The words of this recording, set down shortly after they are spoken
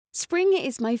Spring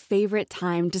is my favorite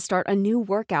time to start a new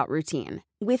workout routine.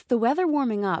 With the weather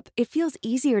warming up, it feels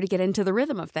easier to get into the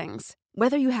rhythm of things.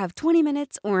 Whether you have 20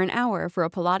 minutes or an hour for a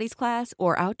Pilates class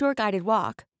or outdoor guided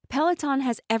walk, Peloton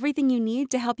has everything you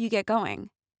need to help you get going.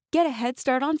 Get a head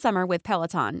start on summer with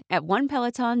Peloton at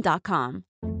onepeloton.com.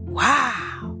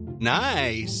 Wow.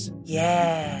 Nice.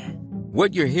 Yeah.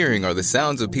 What you're hearing are the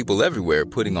sounds of people everywhere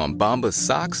putting on Bombas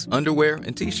socks, underwear,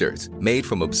 and T-shirts made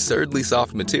from absurdly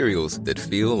soft materials that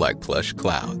feel like plush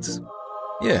clouds.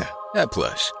 Yeah, that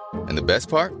plush. And the best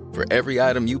part? For every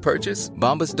item you purchase,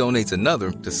 Bombas donates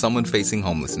another to someone facing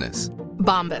homelessness.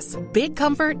 Bombas. Big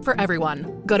comfort for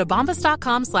everyone. Go to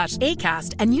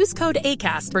bombas.com/ACAST and use code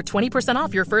ACAST for 20%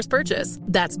 off your first purchase.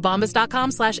 That's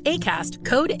bombas.com/ACAST.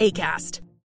 Code ACAST.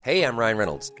 Hey, I'm Ryan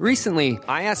Reynolds. Recently,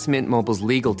 I asked Mint Mobile's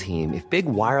legal team if big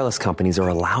wireless companies are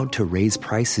allowed to raise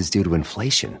prices due to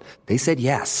inflation. They said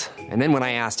yes. And then when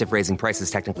I asked if raising prices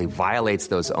technically violates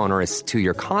those onerous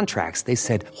two-year contracts, they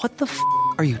said, "What the f***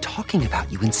 are you talking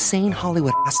about, you insane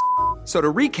Hollywood ass?" So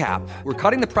to recap, we're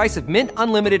cutting the price of Mint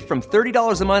Unlimited from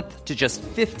 $30 a month to just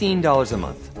 $15 a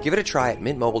month. Give it a try at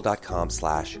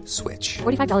mintmobile.com/switch.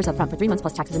 $45 up front for 3 months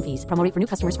plus taxes and fees. Promo rate for new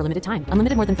customers for limited time.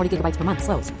 Unlimited more than 40 gigabytes per month.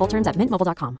 Slows full terms at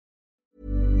mintmobile.com.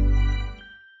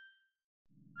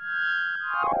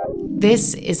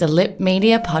 This is a Lip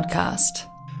Media podcast.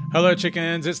 Hello,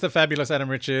 chickens. It's the fabulous Adam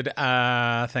Richard.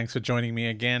 Thanks for joining me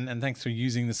again, and thanks for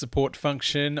using the support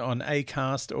function on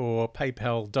Acast or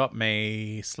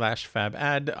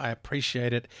paypal.me/fabad. I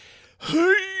appreciate it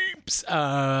heaps.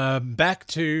 Back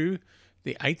to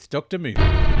the 8th Doctor movie.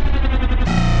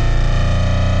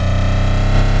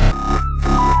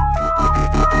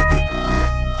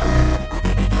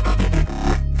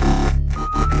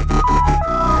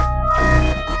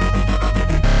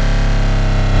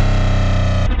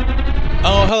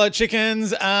 Oh, hello,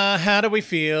 chickens. How do we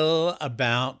feel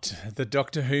about the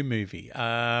Doctor Who movie?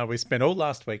 We spent all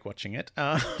last week watching it.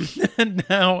 And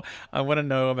now I want to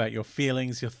know about your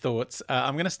feelings, your thoughts.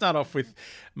 I'm going to start off with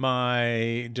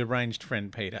my deranged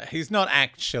friend, Peter. He's not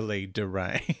actually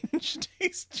deranged.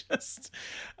 He's just...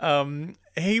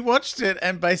 he watched it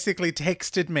and basically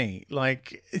texted me,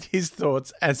 like, his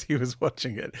thoughts as he was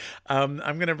watching it. I'm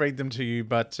going to read them to you,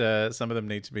 but some of them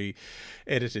need to be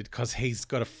edited because he's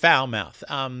got a foul mouth.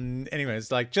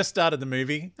 Anyways, like, just started the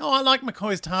movie. Oh, I like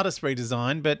McCoy's TARDIS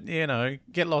redesign, but, you know,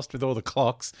 get lost with all the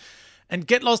clocks. And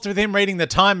get lost with him reading The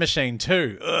Time Machine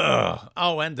too. Ugh.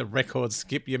 Oh, and the record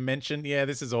skip you mentioned. Yeah,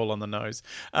 this is all on the nose.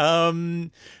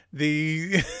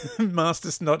 The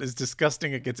Master Snot is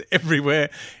disgusting. It gets everywhere.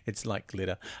 It's like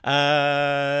glitter.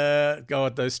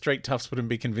 God, those street toughs wouldn't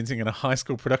be convincing in a high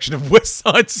school production of West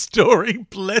Side Story.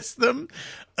 Bless them.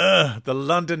 The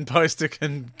London poster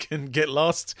can get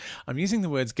lost. I'm using the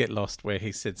words get lost where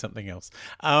he said something else.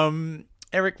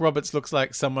 Eric Roberts looks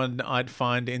like someone I'd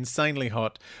find insanely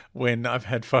hot when I've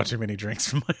had far too many drinks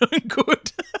for my own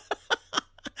good.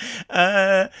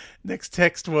 Next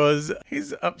text was,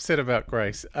 he's upset about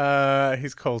Grace.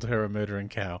 He's called her a murdering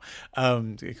cow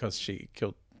because she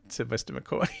killed Sylvester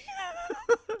McCoy.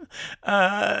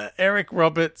 Eric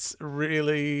Roberts'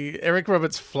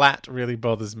 flat really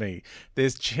bothers me.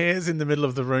 There's chairs in the middle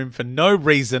of the room for no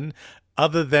reason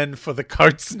other than for the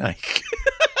coat snake.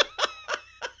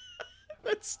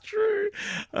 That's true.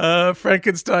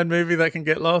 Frankenstein movie that can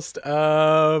get lost.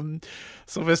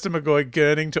 Sylvester McCoy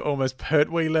gurning to almost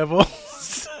Pertwee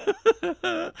levels.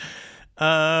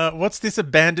 What's this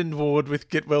abandoned ward with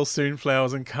get well soon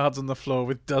flowers and cards on the floor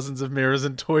with dozens of mirrors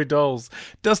and toy dolls?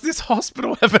 Does this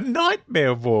hospital have a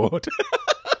nightmare ward?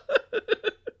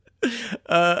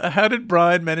 How did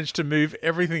Brian manage to move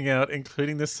everything out,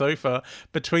 including the sofa,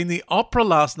 between the opera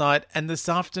last night and this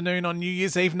afternoon on New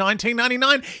Year's Eve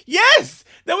 1999? Yes!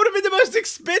 That would have been the most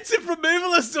expensive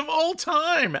removalist of all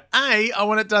time. I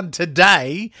want it done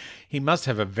today. He must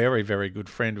have a very, very good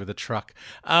friend with a truck.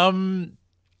 So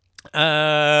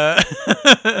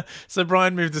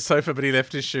Brian moved the sofa, but he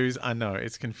left his shoes. I know,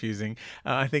 it's confusing.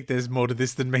 I think there's more to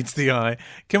this than meets the eye.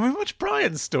 Can we watch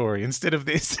Brian's story instead of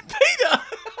this? Peter!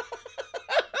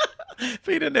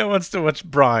 Peter now wants to watch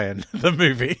Brian, the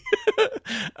movie.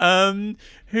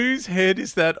 Whose head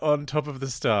is that on top of the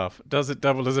staff? Does it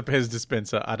double as a Pez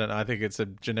dispenser? I don't know. I think it's a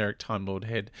generic Time Lord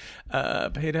head.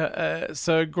 Peter,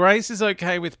 so Grace is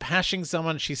okay with pashing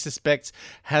someone she suspects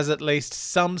has at least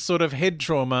some sort of head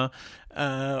trauma,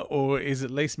 or is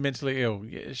at least mentally ill.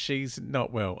 Yeah, she's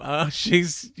not well.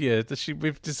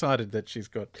 We've decided that she's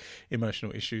got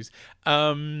emotional issues.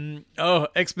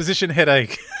 Exposition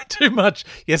headache. Too much.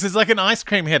 Yes, it's like an ice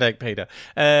cream headache, Peter.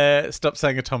 Stop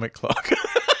saying atomic clock.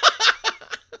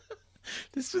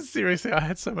 This was seriously, I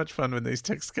had so much fun when these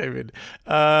texts came in.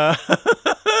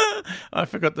 I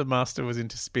forgot the master was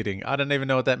into spitting. I don't even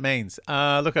know what that means.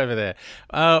 Look over there.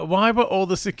 Why were all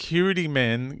the security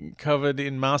men covered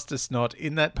in master snot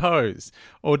in that pose?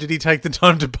 Or did he take the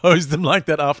time to pose them like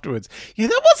that afterwards? Yeah,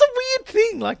 that was a weird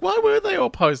thing. Like, why were they all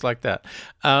posed like that?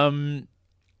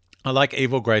 I like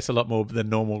Evil Grace a lot more than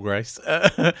normal Grace.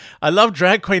 I love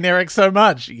Drag Queen Eric so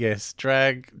much. Yes,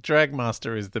 Drag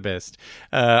Master is the best.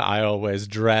 I always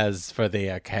draz for the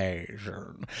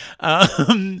occasion.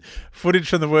 Footage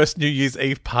from the worst New Year's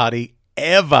Eve party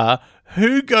ever.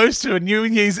 Who goes to a New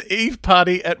Year's Eve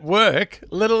party at work,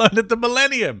 let alone at the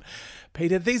Millennium?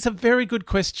 Peter, these are very good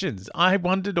questions. I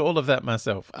wondered all of that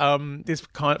myself. This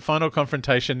final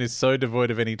confrontation is so devoid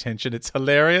of any tension. It's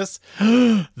hilarious.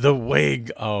 The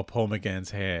wig. Oh, Paul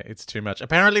McGann's hair. It's too much.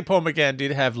 Apparently, Paul McGann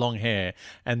did have long hair,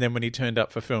 and then when he turned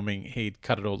up for filming, he'd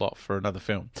cut it all off for another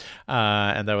film.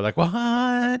 And they were like,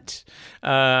 what?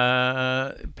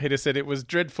 Peter said it was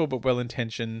dreadful but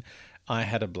well-intentioned. I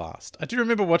had a blast. I do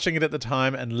remember watching it at the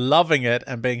time and loving it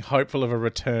and being hopeful of a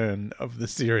return of the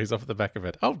series off the back of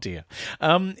it. Oh, dear.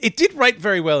 It did rate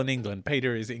very well in England.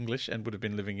 Peter is English and would have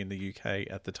been living in the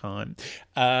UK at the time.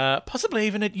 Possibly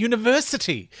even at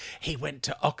university. He went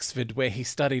to Oxford where he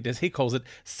studied, as he calls it,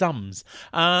 sums.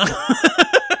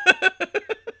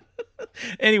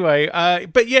 Anyway,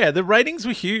 but yeah, the ratings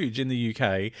were huge in the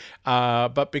UK,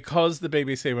 but because the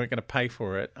BBC weren't going to pay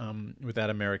for it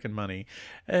without American money,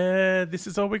 this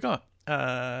is all we got.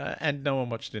 And no one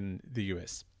watched it in the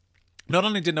US. Not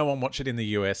only did no one watch it in the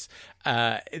US,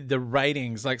 the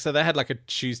ratings, so they had a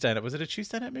Tuesday night. Was it a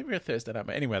Tuesday night movie or a Thursday night?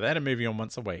 But anyway, they had a movie on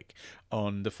once a week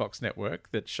on the Fox network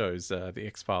that shows the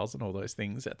X-Files and all those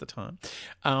things at the time.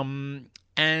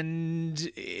 And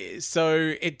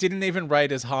so it didn't even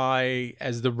rate as high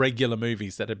as the regular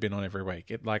movies that had been on every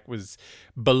week. It was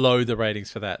below the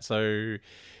ratings for that. So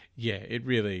yeah, it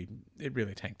really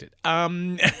tanked it.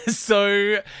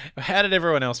 So how did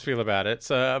everyone else feel about it?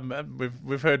 So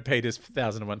we've heard Peter's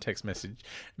 1001 text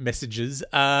messages.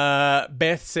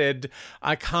 Beth said,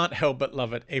 I can't help but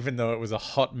love it, even though it was a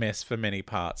hot mess for many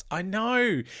parts. I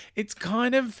know, it's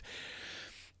kind of,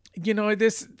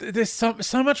 there's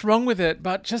so much wrong with it,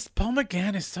 but just Paul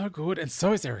McGann is so good, and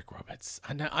so is Eric Roberts.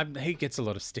 I know he gets a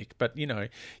lot of stick, but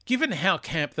given how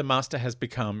camp the Master has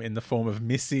become in the form of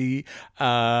Missy,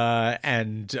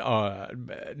 and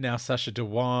now Sacha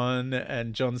Dhawan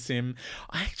and John Sim,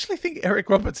 I actually think Eric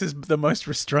Roberts is the most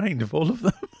restrained of all of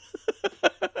them.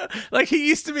 He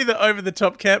used to be the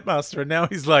over-the-top camp master, and now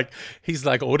he's like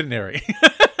ordinary.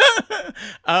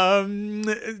 Dean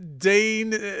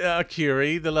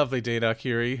Arcuri, the lovely Dean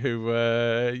Arcuri, who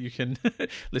you can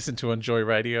listen to on Joy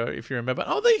Radio if you remember.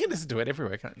 Oh, you can listen to it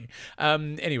everywhere, can't you?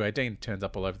 Anyway, Dean turns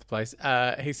up all over the place.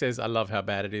 He says, I love how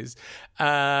bad it is.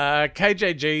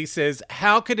 KJG says,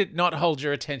 how could it not hold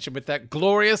your attention with that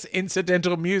glorious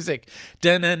incidental music?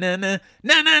 Da-na-na-na,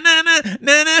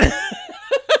 na-na-na-na-na-na.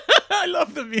 I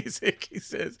love the music, he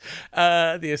says.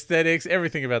 The aesthetics,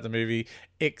 everything about the movie,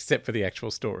 except for the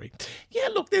actual story. Yeah,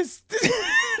 look, there's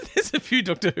a few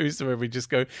Doctor Who's where we just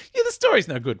go, yeah, the story's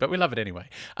no good, but we love it anyway.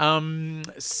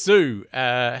 Sue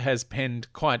has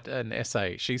penned quite an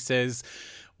essay. She says,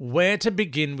 where to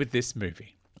begin with this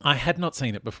movie? I had not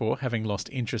seen it before, having lost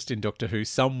interest in Doctor Who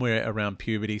somewhere around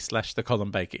puberty / the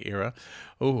Colin Baker era.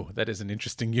 Oh, that is an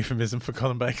interesting euphemism for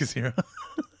Colin Baker's era.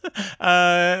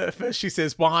 First she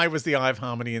says, why was the Eye of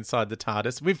Harmony inside the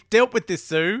TARDIS? We've dealt with this,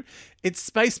 Sue. It's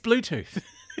space Bluetooth.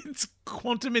 It's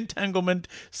quantum entanglement,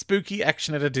 spooky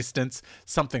action at a distance,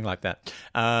 something like that.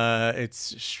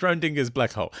 It's Schrodinger's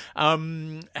black hole.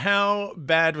 How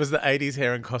bad was the 80s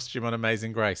hair and costume on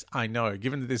Amazing Grace? I know,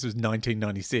 given that this was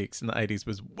 1996 and the 80s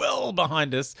was well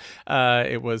behind us,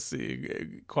 it was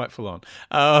quite full on.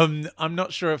 I'm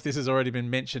not sure if this has already been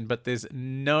mentioned, but there's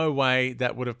no way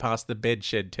that would have passed the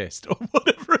bedshed test or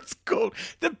whatever it's called.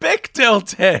 The Bechdel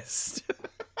test.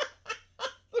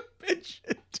 The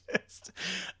bedshed test.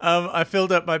 I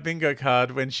filled up my bingo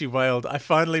card when she wailed, I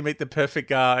finally meet the perfect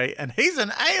guy and he's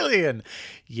an alien.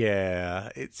 Yeah,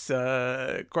 it's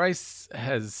Grace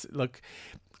has,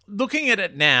 looking at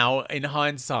it now in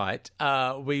hindsight,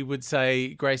 we would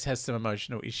say Grace has some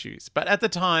emotional issues. But at the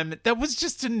time, that was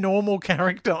just a normal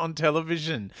character on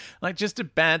television, just a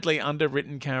badly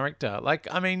underwritten character.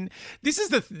 This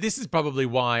is probably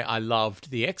why I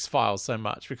loved the X-Files so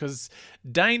much, because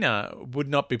Dana would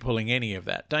not be pulling any of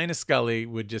that. Dana Scully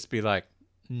would just be like,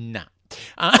 nah.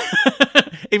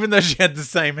 even though she had the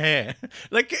same hair.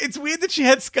 Like, it's weird that she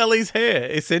had Scully's hair,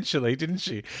 essentially, didn't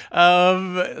she?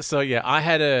 So yeah, I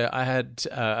had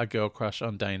a girl crush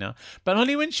on Dana, but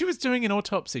only when she was doing an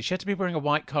autopsy. She had to be wearing a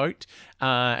white coat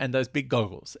and those big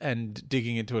goggles and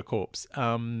digging into a corpse.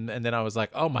 And then I was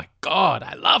like, oh my God,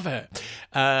 I love her.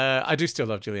 I do still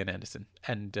love Gillian Anderson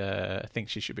and think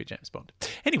she should be James Bond.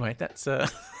 Anyway, that's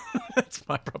that's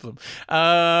my problem.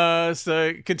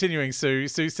 So continuing, Sue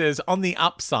says, on the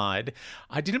upside,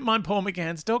 I didn't mind Paul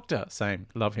McGann's Doctor. Same,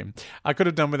 love him. I could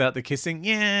have done without the kissing.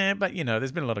 Yeah, but you know,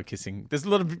 there's been a lot of kissing. There's a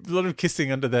lot of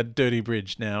kissing under that dirty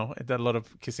bridge now. A lot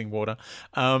of kissing water.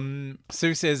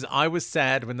 Sue says, I was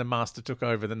sad when the Master took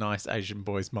over the nice Asian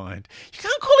boy's mind. You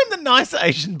can't call him the nice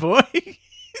Asian boy.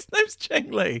 His name's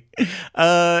Cheng Li.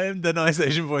 The nice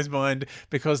Asian boy's mind,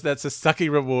 because that's a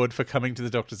sucky reward for coming to the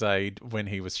Doctor's aid when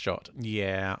he was shot.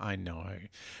 Yeah, I know.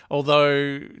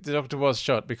 Although the Doctor was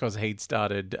shot because he'd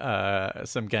started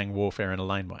some gang warfare in a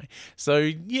laneway. So,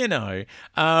 you know.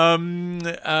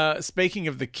 Speaking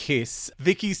of the kiss,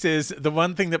 Vicky says, the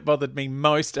one thing that bothered me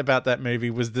most about that movie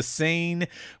was the scene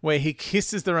where he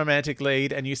kisses the romantic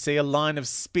lead and you see a line of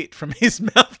spit from his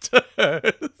mouth to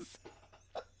hers.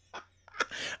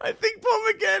 I think Paul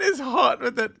McGann is hot,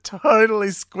 but that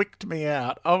totally squicked me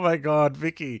out. Oh my God,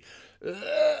 Vicky.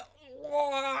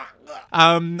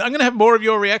 I'm going to have more of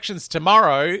your reactions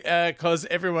tomorrow because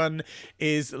everyone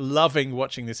is loving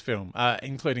watching this film,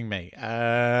 including me. We'll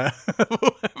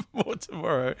have more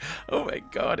tomorrow. Oh my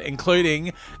God.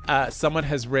 Including someone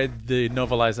has read the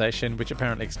novelization, which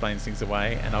apparently explains things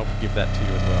away, and I'll give that to you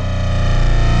as well.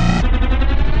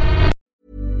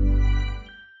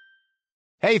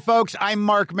 Hey, folks, I'm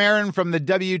Mark Maron from the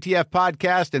WTF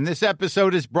Podcast, and this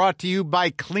episode is brought to you by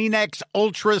Kleenex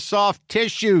Ultra Soft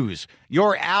Tissues,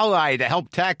 your ally to help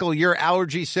tackle your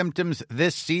allergy symptoms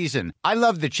this season. I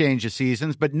love the change of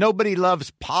seasons, but nobody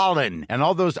loves pollen and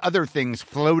all those other things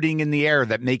floating in the air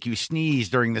that make you sneeze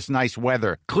during this nice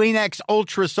weather. Kleenex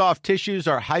Ultra Soft Tissues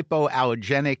are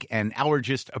hypoallergenic and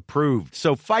allergist approved,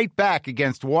 so fight back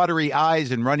against watery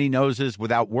eyes and runny noses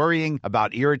without worrying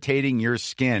about irritating your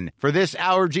skin. For this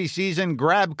allergy season,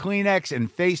 grab Kleenex and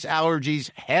face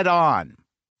allergies head on.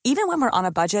 Even when we're on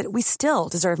a budget, we still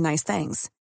deserve nice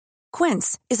things.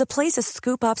 Quince is a place to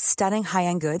scoop up stunning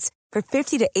high-end goods for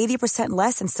 50 to 80%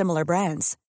 less than similar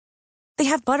brands. They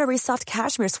have buttery soft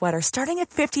cashmere sweaters starting at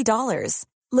 $50,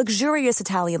 luxurious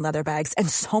Italian leather bags, and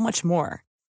so much more.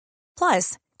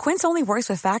 Plus, Quince only works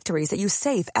with factories that use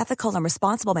safe, ethical, and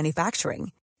responsible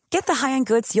manufacturing. Get the high-end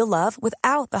goods you'll love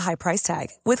without the high price tag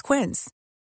with Quince.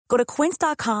 Go to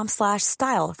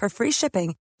quince.com/style for free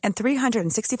shipping and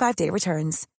 365-day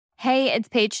returns. Hey, it's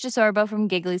Paige DeSorbo from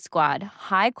Giggly Squad.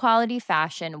 High quality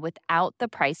fashion without the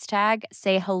price tag.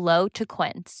 Say hello to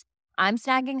Quince. I'm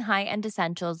snagging high-end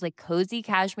essentials like cozy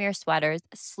cashmere sweaters,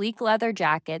 sleek leather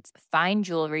jackets, fine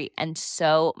jewelry, and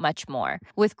so much more.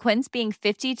 With Quince being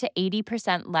 50 to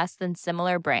 80% less than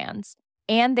similar brands.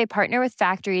 And they partner with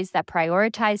factories that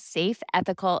prioritize safe,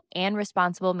 ethical, and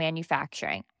responsible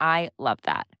manufacturing. I love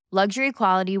that. Luxury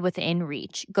quality within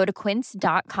reach. Go to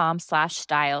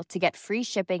quince.com/style to get free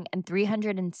shipping and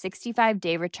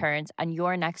 365-day returns on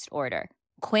your next order.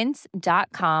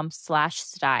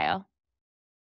 Quince.com/style.